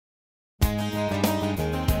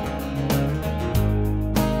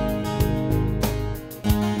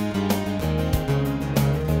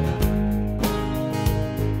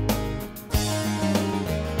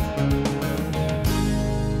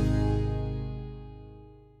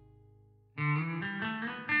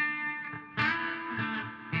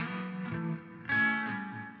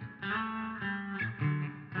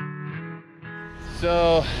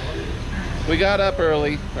So we got up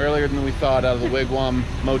earlier than we thought, out of the Wigwam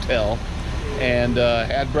Motel, and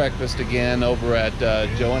had breakfast again over at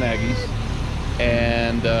Joe and Aggie's.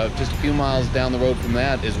 And just a few miles down the road from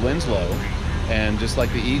that is Winslow. And just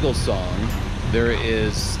like the Eagles song, there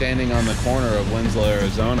is, standing on the corner of Winslow,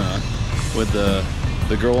 Arizona, with the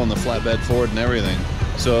girl on the flatbed Ford and everything.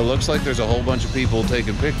 So it looks like there's a whole bunch of people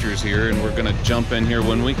taking pictures here, and we're gonna jump in here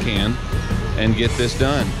when we can and get this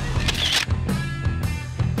done.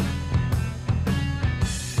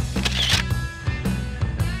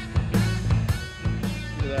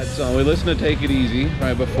 That song, we listened to "Take It Easy"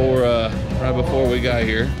 right before we got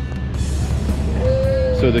here,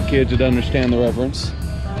 so the kids would understand the reference.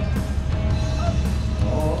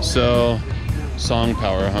 So, song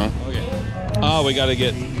power, huh? Okay. Oh, we gotta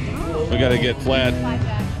get Flat.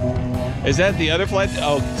 Is that the other Flat?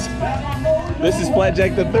 Oh, this is Flat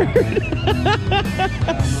Jack the Third.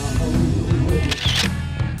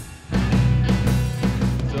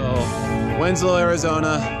 So, Winslow,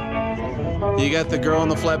 Arizona. You got the girl in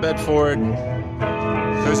the flatbed Ford.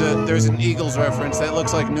 There's an Eagles reference that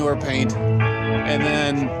looks like newer paint, and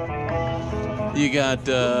then you got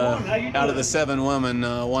out of the 7 women,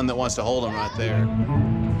 one that wants to hold him right there.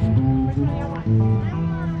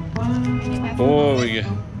 Oh, we get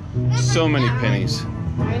so many pennies.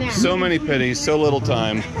 So many pennies, so little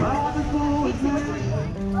time.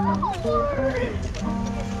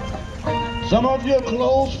 Some of your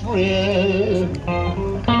close friends.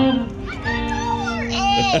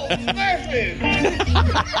 Oh, perfect.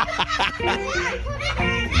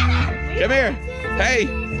 Come here. Hey,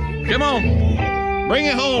 come on. Bring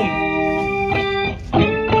it home.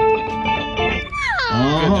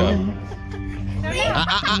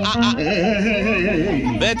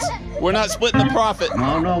 Good job. We're not splitting the profit.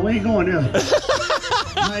 No, we ain't going there.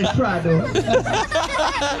 Nice try, though.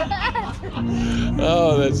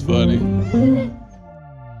 Oh, that's funny.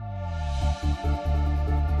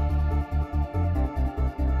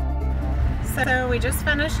 So we just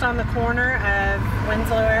finished on the corner of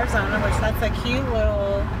Winslow, Arizona, which that's a cute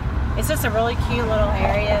little, it's just a really cute little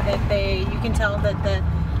area that you can tell that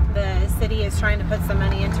the city is trying to put some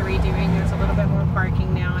money into redoing. There's a little bit more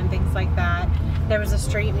parking now and things like that. There was a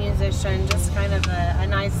street musician, just kind of a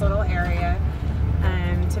nice little area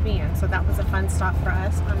to be in. So that was a fun stop for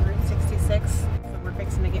us on Route 66. So we're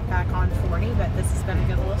fixing to get back on 40, but this has been a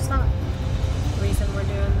good little stop. The reason we're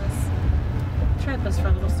doing this trip is for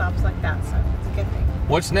little stops like that, so it's a good thing.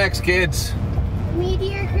 What's next, kids?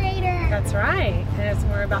 Meteor Crater. That's right. And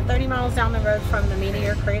we're about 30 miles down the road from the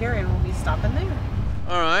Meteor Crater, and we'll be stopping there.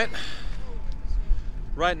 All right.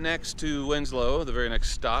 Right next to Winslow, the very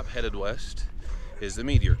next stop, headed west, is the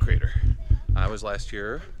Meteor Crater. I was last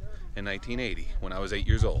year in 1980 when I was 8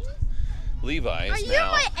 years old. Levi is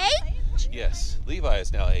now... Are you my age? Yes, Levi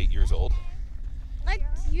is now 8 years old. Like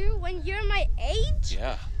you when you're my age?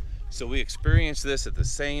 Yeah. So we experienced this at the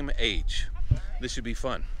same age. This should be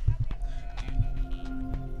fun.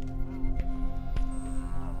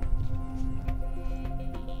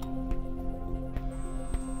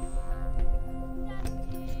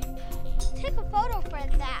 Take a photo for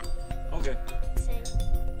that. Okay. Say,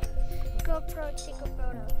 GoPro, take a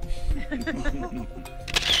photo.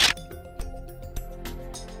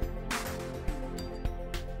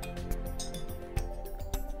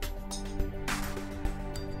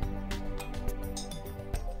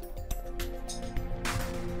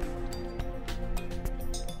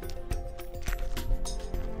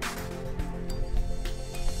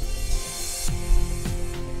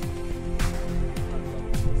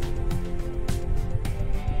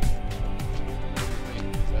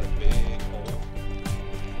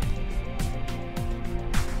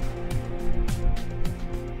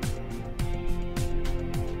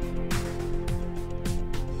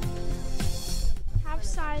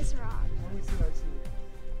 Size rock.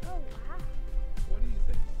 Oh wow. What do you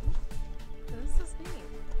think? This is neat.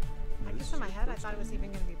 I guess in my head I thought it was even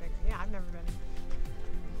going to be bigger. Yeah, I've never been.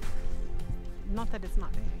 Not that it's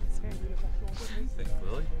not big. It's very beautiful. What do you think,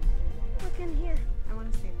 Lily? Look in here. I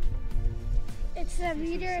want to see it. It's the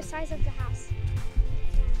meteor size of the house.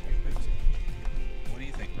 What do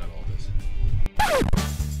you think about all this?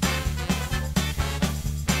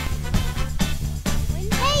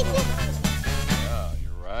 Yeah,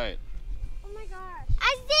 you're right. Oh my gosh.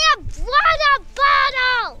 I see a water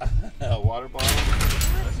bottle! A water bottle?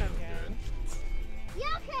 That's no good.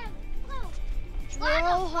 You can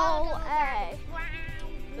drill hole A.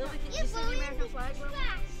 Lily, can you see the American flag?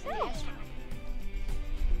 Oh.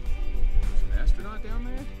 There's an astronaut down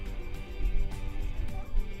there?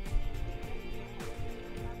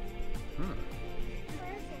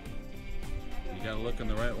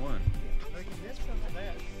 looking the right one. Like in this one for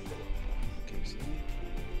that. Can you see him?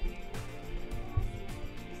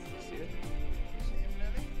 See it? See him,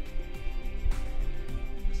 Nelly?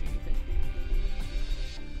 You see anything?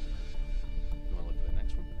 You want to look at the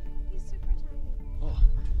next one? He's super tiny. Oh.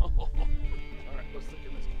 All right, let's look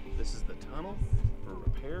at this. This is the tunnel for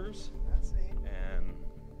repairs I see. and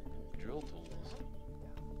drill tools.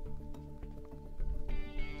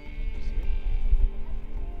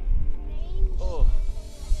 Oh.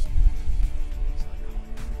 It's like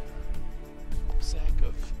a sack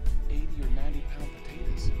of 80 or 90 pound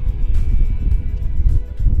potatoes.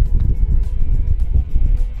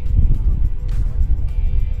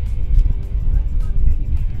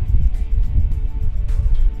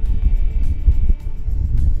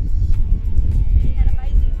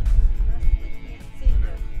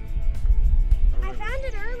 I found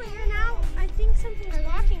it earlier. Now I think something's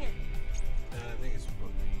blocking it. I think it's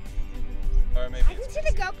or maybe I can see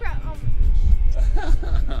the GoPro. Oh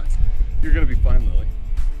my. You're gonna be fine, Lily.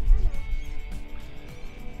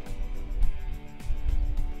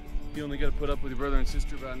 You only gotta put up with your brother and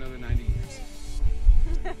sister about another 90 years.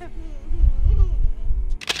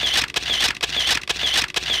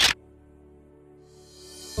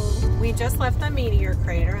 We just left the Meteor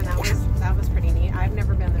Crater, and that was pretty neat. I've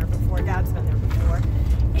never been there before. Dad's been there before,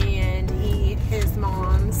 and his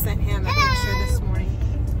mom sent him a picture this morning.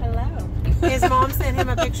 Hello. His mom sent him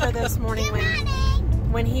a picture this morning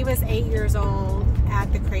when he was 8 years old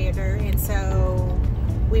at the crater, and so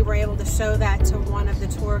we were able to show that to one of the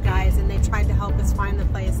tour guides, and they tried to help us find the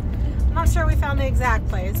place. I'm not sure we found the exact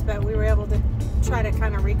place, but we were able to try to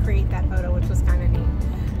kind of recreate that photo, which was kind of neat.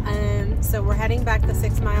 So we're heading back the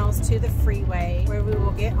 6 miles to the freeway, where we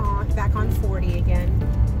will get back on 40 again.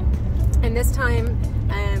 And this time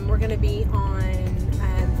we're going to be on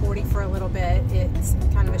 40 for a little bit. It's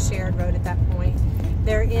kind of a shared road at that point.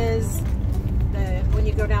 There is, when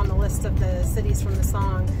you go down the list of the cities from the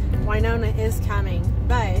song, Winona is coming,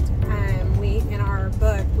 but in our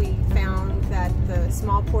book we found that the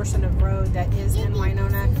small portion of road that is in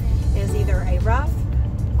Winona is either a rough,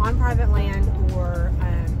 on private land, or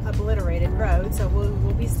obliterated road. So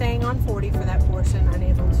we'll be staying on 40 for that portion,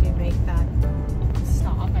 unable to make that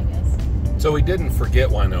stop, I guess. So we didn't forget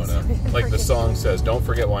Winona, like the song says. Don't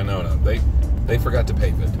forget Winona. They forgot to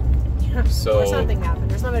pave it. Yeah. So or something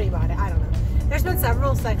happened, or somebody bought it. I don't know. There's been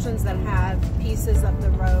several sections that have pieces of the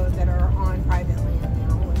road that are on private land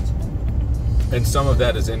now, and some of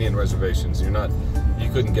that is Indian reservations. You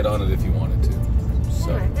couldn't get on it if you wanted to.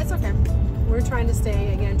 So alright, that's okay. We're trying to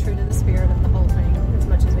stay, again, true to the spirit of the whole thing as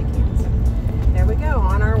much as we can. So there we go,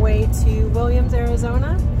 on our way to Williams,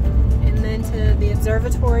 Arizona, and then to the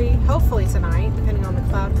observatory, hopefully tonight, depending on the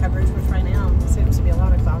cloud coverage, which right now seems to be a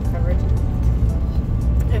lot of cloud coverage.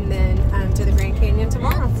 And then to the Grand Canyon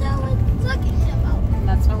tomorrow.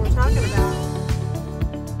 That's what we're talking about.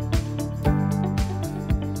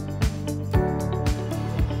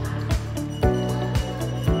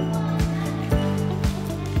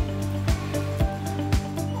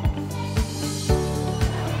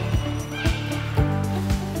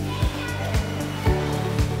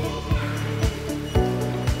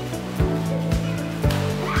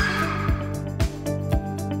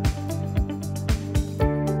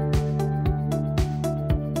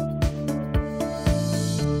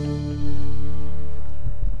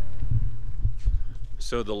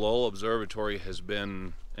 So the Lowell Observatory has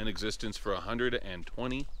been in existence for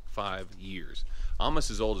 125 years.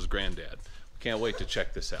 Almost as old as Granddad. Can't wait to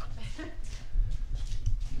check this out.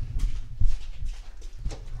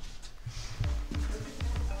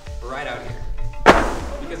 We're right out here.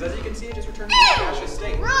 Because as you can see, it just returned to a gaseous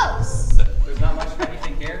state. Gross. There's not much of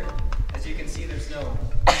anything here. As you can see, there's no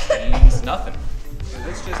stains, nothing. So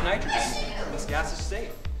it's just nitrogen in this gaseous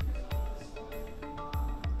state.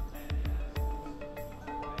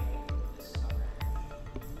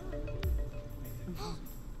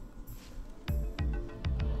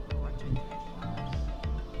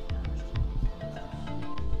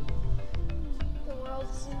 The world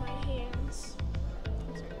is in my hands.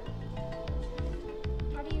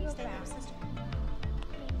 How do you go back?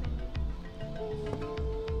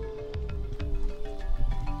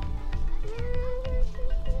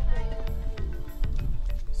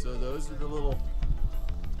 So those are the little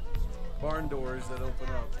barn doors that open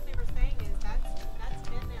up. What they were saying is that's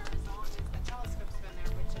been there as long as the telescope's been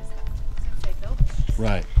there, which is since they built it.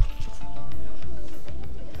 Right.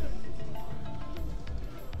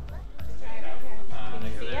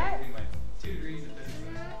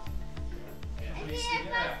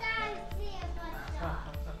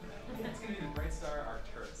 It's going to be the bright star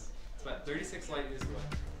Arcturus. It's about 36 light years away.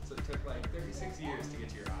 So it took like 36 years to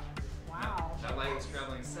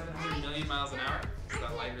Is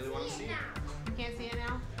that light really want to see it? You can't see it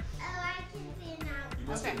now? Oh, I can see it now. You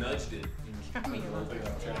must have nudged it. Come here.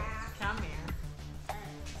 Come here.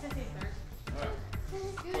 Sissy, sir.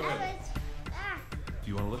 Go ahead. Do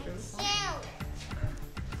you want to look at it? No.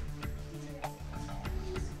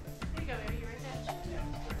 Here you go, baby. You're right there.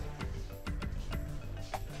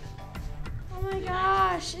 Oh my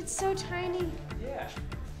gosh, it's so tiny. Yeah.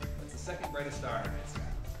 That's the second brightest star in the sky.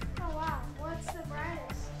 Oh wow, what's the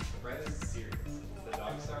brightest? The brightest is Sirius. It's the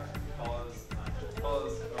dog star. It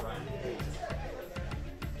follows Orion.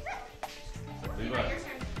 Levi,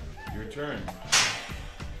 your turn.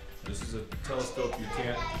 This is a telescope you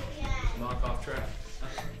can't knock off track.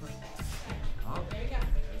 Oh, There you go.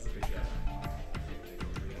 that's a big guy.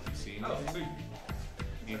 You see Oh, anything? sweet.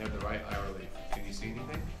 You have the right eye relief. Can you see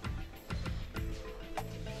anything?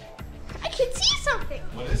 I can see something.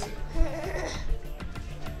 What is it?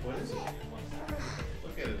 What is it?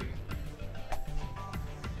 Look at it again.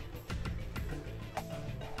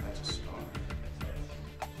 That's a star.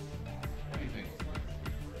 What do you think?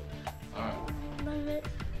 All right. Love it.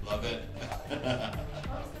 Love it.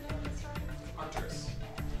 Arcturus.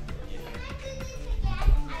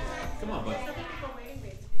 Come on, bud.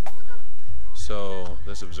 So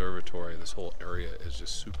this observatory, this whole area is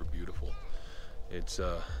just super beautiful. It's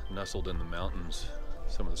nestled in the mountains,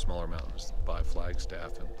 some of the smaller mountains by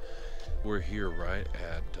Flagstaff, and we're here right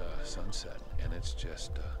at sunset, and it's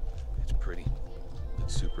just, it's pretty.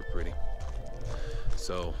 It's super pretty.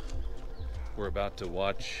 So we're about to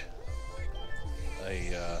watch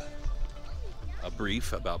a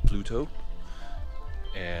brief about Pluto,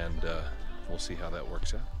 and we'll see how that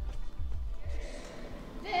works out.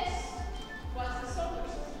 This was the solar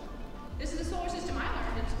system. This is the solar system I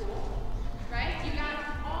learned in school, right? You got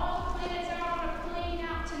all the planets out on a plane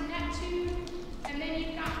out to Neptune, and then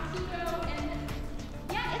you've got Pluto, and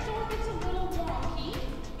yeah, its orbit's a little wonky,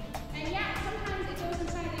 and yeah, sometimes it goes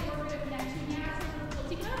inside the orbit of Neptune. Yeah, it's a little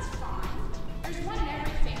tilty, but that's fine. There's one in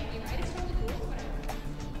every family, right? It's totally cool, whatever.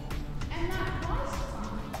 And that was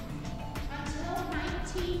fine until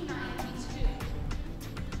 1992,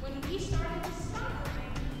 when we started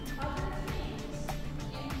discovering other things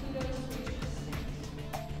in Pluto's future space.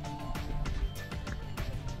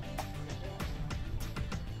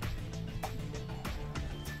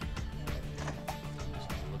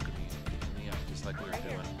 Look at me, yeah, just like we were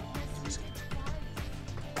doing.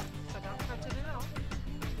 So don't touch it at all.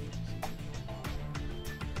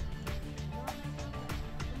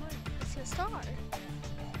 It's a star. That's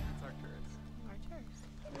Arcturus. Arcturus.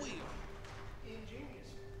 Ingenious.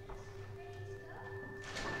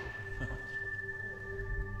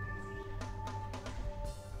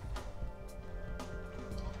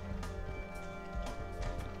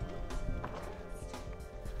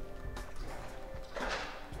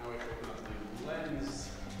 Now we open up the lens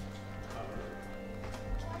cover.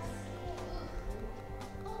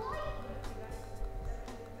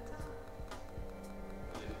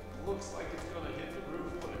 It looks like it's going to hit the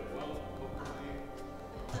roof, but it won't, hopefully.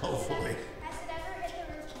 Hopefully. Has it ever hit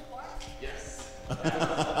the roof before? Yes.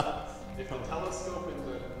 If the telescope in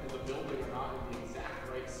the building are not in the exact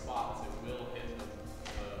right spots, it will hit the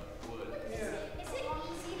wood. Is it easy to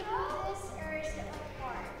move this, or is it like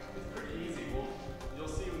hard? It's pretty easy. Well, you'll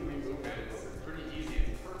see when we move it, it's pretty easy.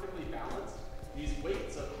 It's perfectly balanced. These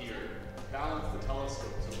weights up here balance the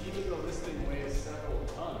telescope. So even though this thing weighs several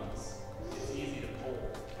tons, it's easy to pull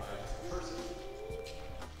by just a person.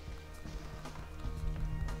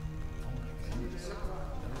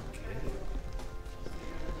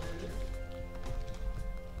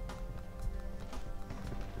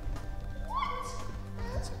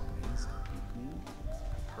 That's amazing.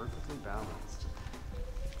 Perfectly balanced.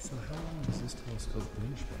 So how long has this telescope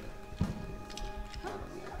been shipped?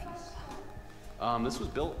 This was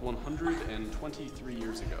built 123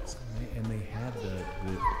 years ago. And they had the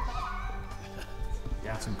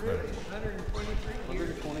that's incredible. 123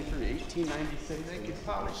 years. 123, 1896. They could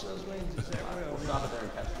polish those lenses that We'll well. stop it there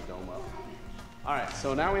and catch the dome up. All right,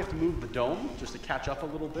 so now we have to move the dome just to catch up a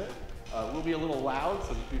little bit. We'll be a little loud,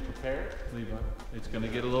 so just be prepared. Levi, it's gonna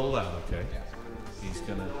get a little loud, okay? He's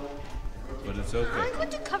gonna, but it's okay. I'm going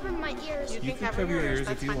to cover my ears. You can cover your ears if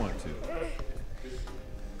that's you fine. want to.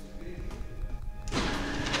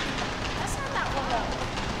 That's not that low.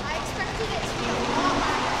 I expected it to be a lot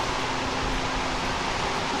louder.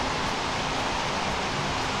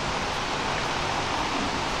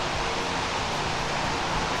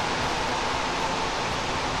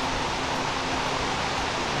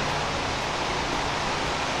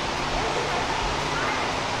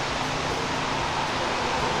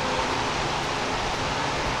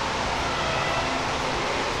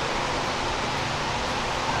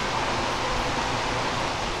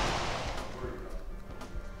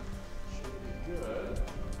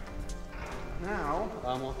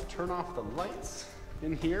 we'll turn off the lights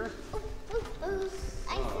in here. I'm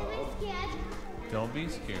scared. Don't be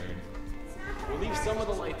scared. We'll leave some of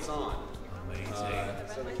the lights on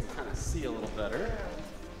so we can kind of see a little better.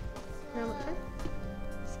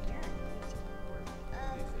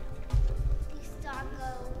 Please don't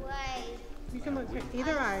go away. You can look at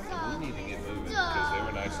either eye. We need to get moving because they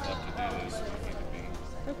were nice enough to do this. We need to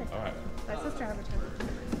be. Okay. All right. My sister have a turn.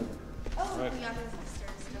 Right.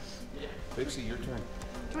 Pixie, your turn.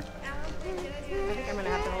 I think I'm gonna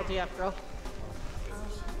have to hold you up, girl.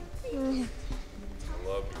 I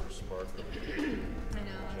love your sparkle.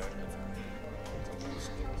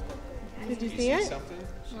 Did you see it? Something?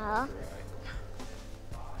 No.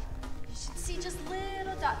 You should see just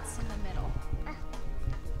little dots in the middle.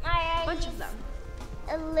 My Bunch of them.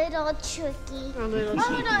 a little tricky. A little Oh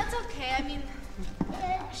cheeky. no, it's okay. I mean,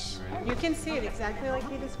 You can see it exactly like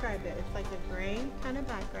he described it. It's like a gray kind of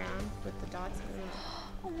background with the dots in it.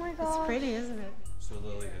 Oh my It's god. pretty, isn't it? So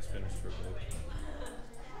Lily has finished her book.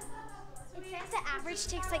 It says the average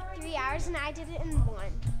takes like 3 hours and I did it in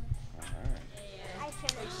 1. I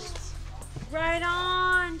finished. Right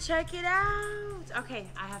on. Check it out. Okay,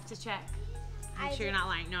 I have to check. Make I sure you're did- not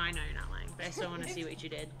lying. No, I know you're not lying, but I still want to see what you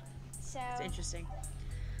did. So It's interesting.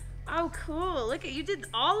 Oh, cool. Look at you did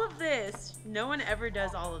all of this. No one ever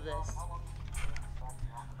does all of this.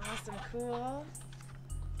 Awesome. Cool.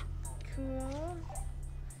 Cool.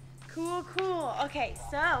 Cool, cool. Okay,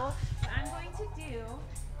 so what I'm going to do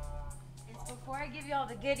is before I give you all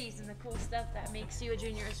the goodies and the cool stuff that makes you a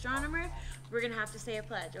junior astronomer, we're going to have to say a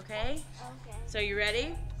pledge, okay? okay. So you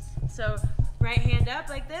ready? So right hand up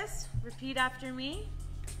like this. Repeat after me.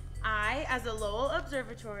 I, as a Lowell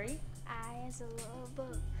Observatory I, as a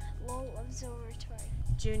Lowell Observatory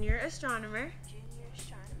junior astronomer, junior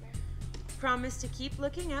astronomer, promise to keep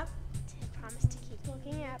looking up, promise to keep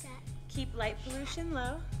looking up, keep light pollution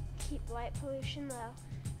low, keep light pollution low,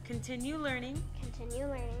 continue learning continue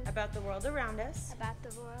learning about the world around us, about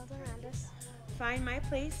the world around us, find my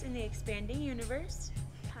place in the expanding universe,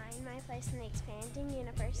 find my place in the expanding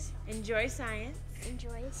universe, enjoy science,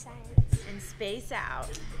 enjoy science, and space out.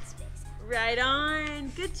 and space. Right on.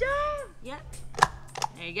 Good job. Yep.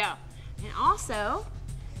 There you go. And also,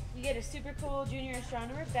 you get a super cool junior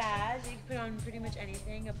astronomer badge. You can put on pretty much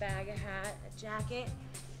anything, a bag, a hat, a jacket.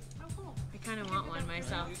 Oh, cool. I kind of want one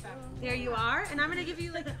myself. There you are. And I'm going to give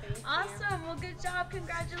you like, awesome. Well, good job.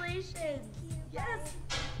 Congratulations. Yes,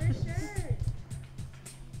 for sure.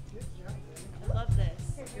 I love this.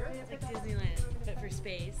 It's like Disneyland, but for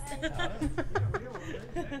space.